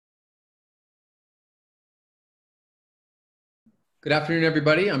Good afternoon,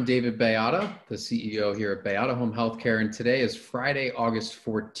 everybody. I'm David Baiada, the CEO here at Baiada Home Healthcare, and today is Friday, August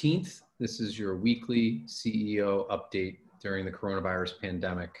 14th. This is your weekly CEO update during the coronavirus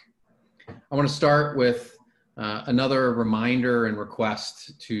pandemic. I want to start with another reminder and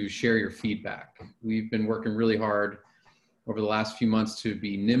request to share your feedback. We've been working really hard over the last few months to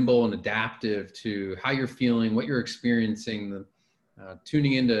be nimble and adaptive to how you're feeling, what you're experiencing,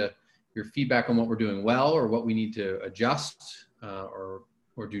 tuning into your feedback on what we're doing well or what we need to adjust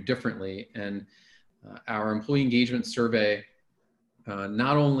or do differently. And our employee engagement survey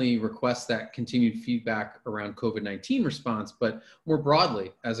not only requests that continued feedback around COVID-19 response, but more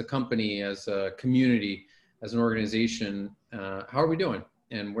broadly as a company, as a community, as an organization, how are we doing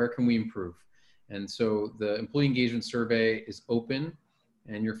and where can we improve? And so the employee engagement survey is open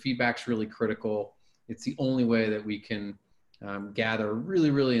and your feedback's really critical. It's the only way that we can gather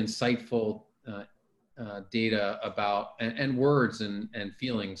really insightful data about and words and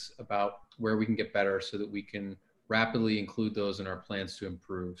feelings about where we can get better so that we can rapidly include those in our plans to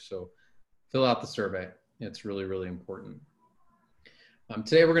improve. So fill out the survey. It's really important.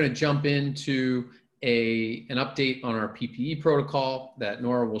 Today we're going to jump into an update on our PPE protocol that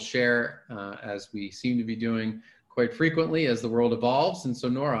Nora will share as we seem to be doing quite frequently as the world evolves. And so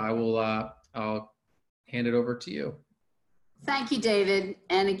Nora, I'll hand it over to you. Thank you, David.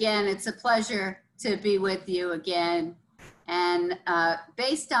 And again, it's a pleasure to be with you again. And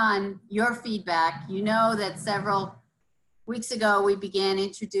based on your feedback, you know that several weeks ago, we began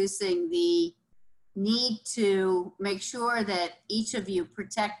introducing the need to make sure that each of you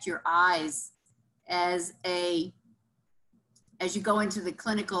protect your eyes as you go into the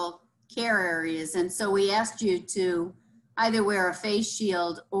clinical care areas. And so we asked you to either wear a face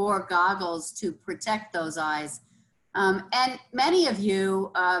shield or goggles to protect those eyes. And many of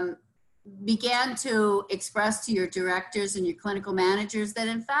you began to express to your directors and your clinical managers that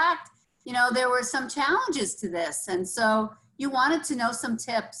in fact, you know, there were some challenges to this. And so you wanted to know some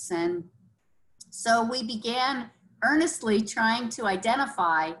tips. And so we began earnestly trying to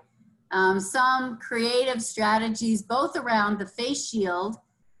identify some creative strategies, both around the face shield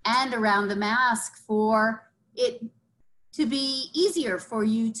and around the mask for it to be easier for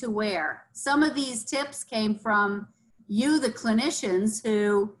you to wear. Some of these tips came from you, the clinicians,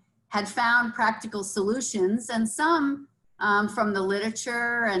 who had found practical solutions, and some from the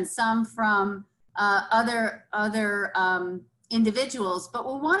literature and some from other individuals. But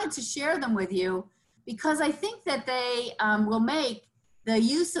we wanted to share them with you because I think that they will make the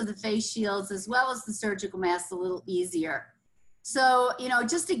use of the face shields as well as the surgical masks a little easier. So, you know,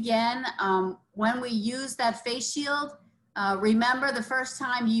 just again, when we use that face shield, remember the first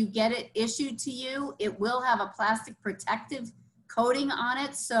time you get it issued to you, it will have a plastic protective coating on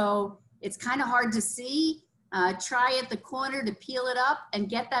it. So it's kind of hard to see. Try at the corner to peel it up and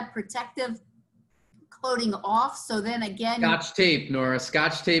get that protective coating off. So then again, Scotch tape, Nora,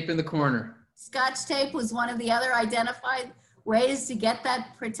 Scotch tape in the corner. Scotch tape was one of the other identified ways to get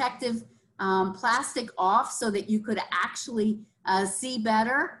that protective plastic off so that you could actually see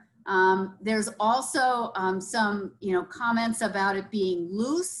better. There's also some, you know, comments about it being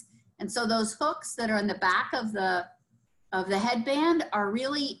loose. And so those hooks that are in the back of the headband are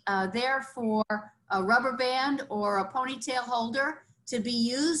really there for a rubber band or a ponytail holder to be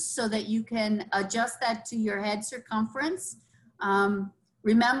used so that you can adjust that to your head circumference.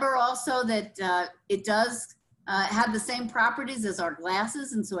 Remember also that it does have the same properties as our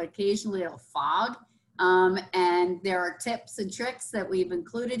glasses, and so occasionally it'll fog. And there are tips and tricks that we've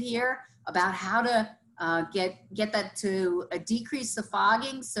included here about how to get that to decrease the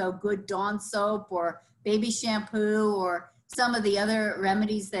fogging. So good Dawn soap or baby shampoo or some of the other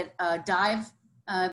remedies that Dive